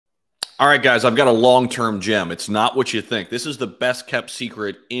All right, guys, I've got a long-term gem. It's not what you think. This is the best kept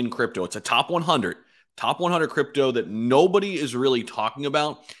secret in crypto. It's a top 100 crypto that nobody is really talking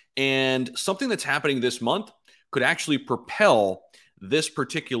about. And something that's happening this month could actually propel this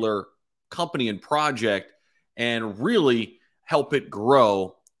particular company and project and really help it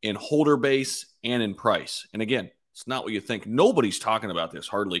grow in holder base and in price. And again, it's not what you think. Nobody's talking about this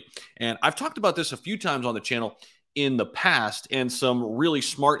hardly. And I've talked about this a few times on the channel in the past, and some really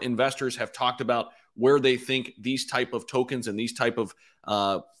smart investors have talked about where they think these type of tokens and these type of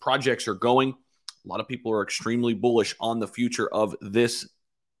projects are going. A lot of people are extremely bullish on the future of this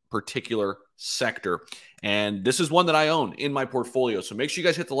particular sector, and this is one that I own in my portfolio. So make sure you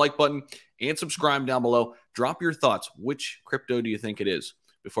guys hit the like button and subscribe down below. Drop your thoughts. Which crypto do you think it is?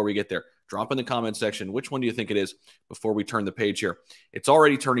 Before we get there, drop in the comment section which one do you think it is before we turn the page here. It's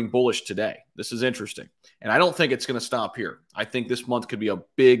already turning bullish today. This is interesting. And I don't think it's going to stop here. I think this month could be a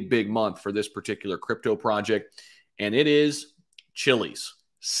big month for this particular crypto project. And it is Chiliz,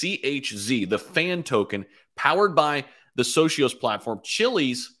 CHZ, the fan token powered by the Socios platform.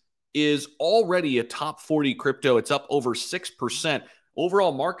 Chiliz is already a top 40 crypto. It's up over 6%.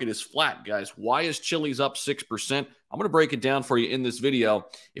 Overall market is flat, guys. Why is Chiliz up 6%? I'm going to break it down for you in this video.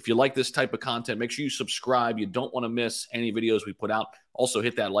 If you like this type of content, make sure you subscribe. You don't want to miss any videos we put out. Also,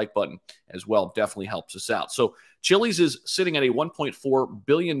 hit that like button as well. Definitely helps us out. So Chiliz is sitting at a $1.4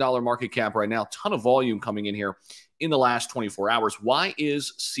 billion market cap right now. Ton of volume coming in here in the last 24 hours. Why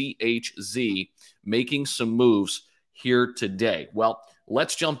is CHZ making some moves here today? Well,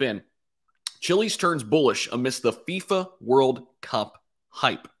 let's jump in. Chiliz turns bullish amidst the FIFA World Cup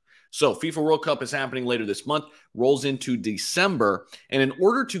hype. So FIFA World Cup is happening later this month, rolls into December. And in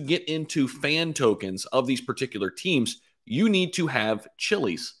order to get into fan tokens of these particular teams, you need to have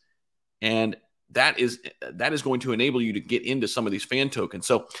Chiliz. And that is going to enable you to get into some of these fan tokens.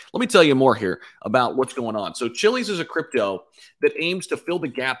 So let me tell you more here about what's going on. So Chiliz is a crypto that aims to fill the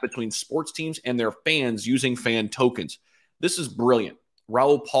gap between sports teams and their fans using fan tokens. This is brilliant.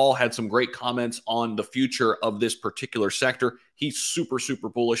 Raul Paul had some great comments on the future of this particular sector. He's super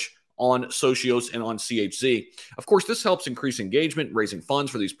bullish on Socios and on CHZ. Of course, this helps increase engagement, raising funds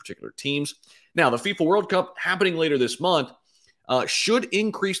for these particular teams. Now, the FIFA World Cup happening later this month should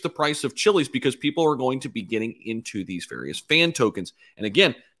increase the price of Chiliz because people are going to be getting into these various fan tokens. And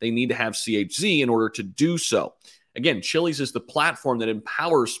again, they need to have CHZ in order to do so. Again, Chiliz is the platform that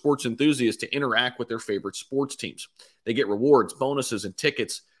empowers sports enthusiasts to interact with their favorite sports teams. They get rewards, bonuses, and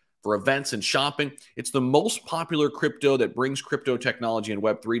tickets for events and shopping. It's the most popular crypto that brings crypto technology and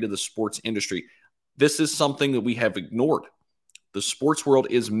Web3 to the sports industry. This is something that we have ignored. The sports world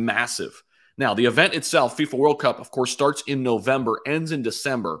is massive. Now, the event itself, FIFA World Cup, of course, starts in November, ends in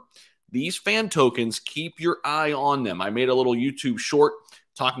December. These fan tokens, keep your eye on them. I made a little YouTube short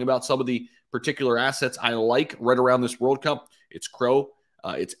talking about some of the particular assets I like right around this World Cup. It's Crow,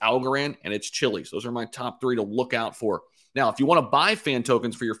 it's Algorand, and it's Chiliz. Those are my top three to look out for. Now, if you want to buy fan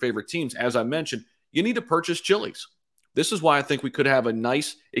tokens for your favorite teams, as I mentioned, you need to purchase Chiliz. This is why I think we could have a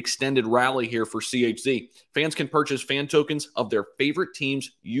nice extended rally here for CHZ. Fans can purchase fan tokens of their favorite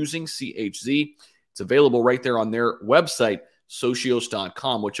teams using CHZ. It's available right there on their website,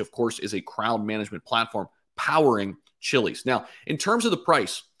 socios.com, which, of course, is a crowd management platform powering Chiliz. Now, in terms of the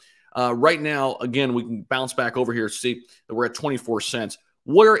price, right now, again, we can bounce back over here to see that we're at 24 cents.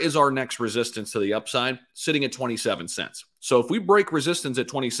 Where is our next resistance to the upside? Sitting at 27 cents. So if we break resistance at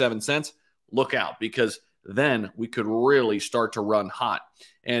 27 cents, look out, because then we could really start to run hot.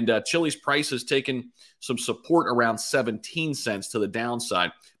 And Chiliz price has taken some support around 17 cents to the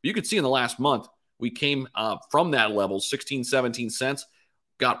downside. But you can see in the last month, we came from that level, 16, 17 cents,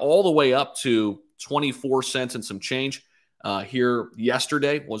 got all the way up to 24 cents and some change. Here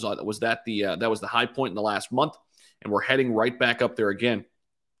yesterday was that was the high point in the last month, and we're heading right back up there again.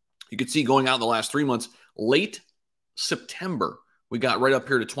 You can see going out in the last 3 months, late September, we got right up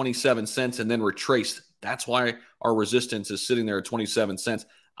here to 27 cents and then retraced. That's why our resistance is sitting there at 27 cents.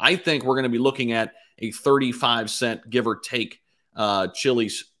 I think we're going to be looking at a 35 cent, give or take,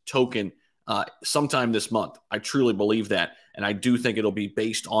 Chiliz token sometime this month. I truly believe that. And I do think it'll be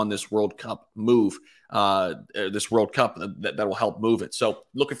based on this World Cup move, this World Cup that will help move it. So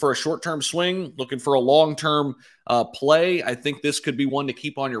looking for a short-term swing, looking for a long-term play. I think this could be one to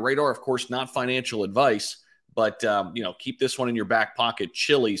keep on your radar. Of course, not financial advice, but keep this one in your back pocket.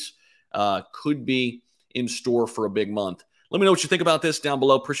 Chiliz could be in store for a big month. Let me know what you think about this down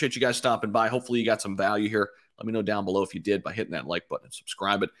below. Appreciate you guys stopping by. Hopefully you got some value here. Let me know down below if you did by hitting that like button,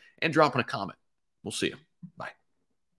 subscribe it, and dropping a comment. We'll see you. Bye.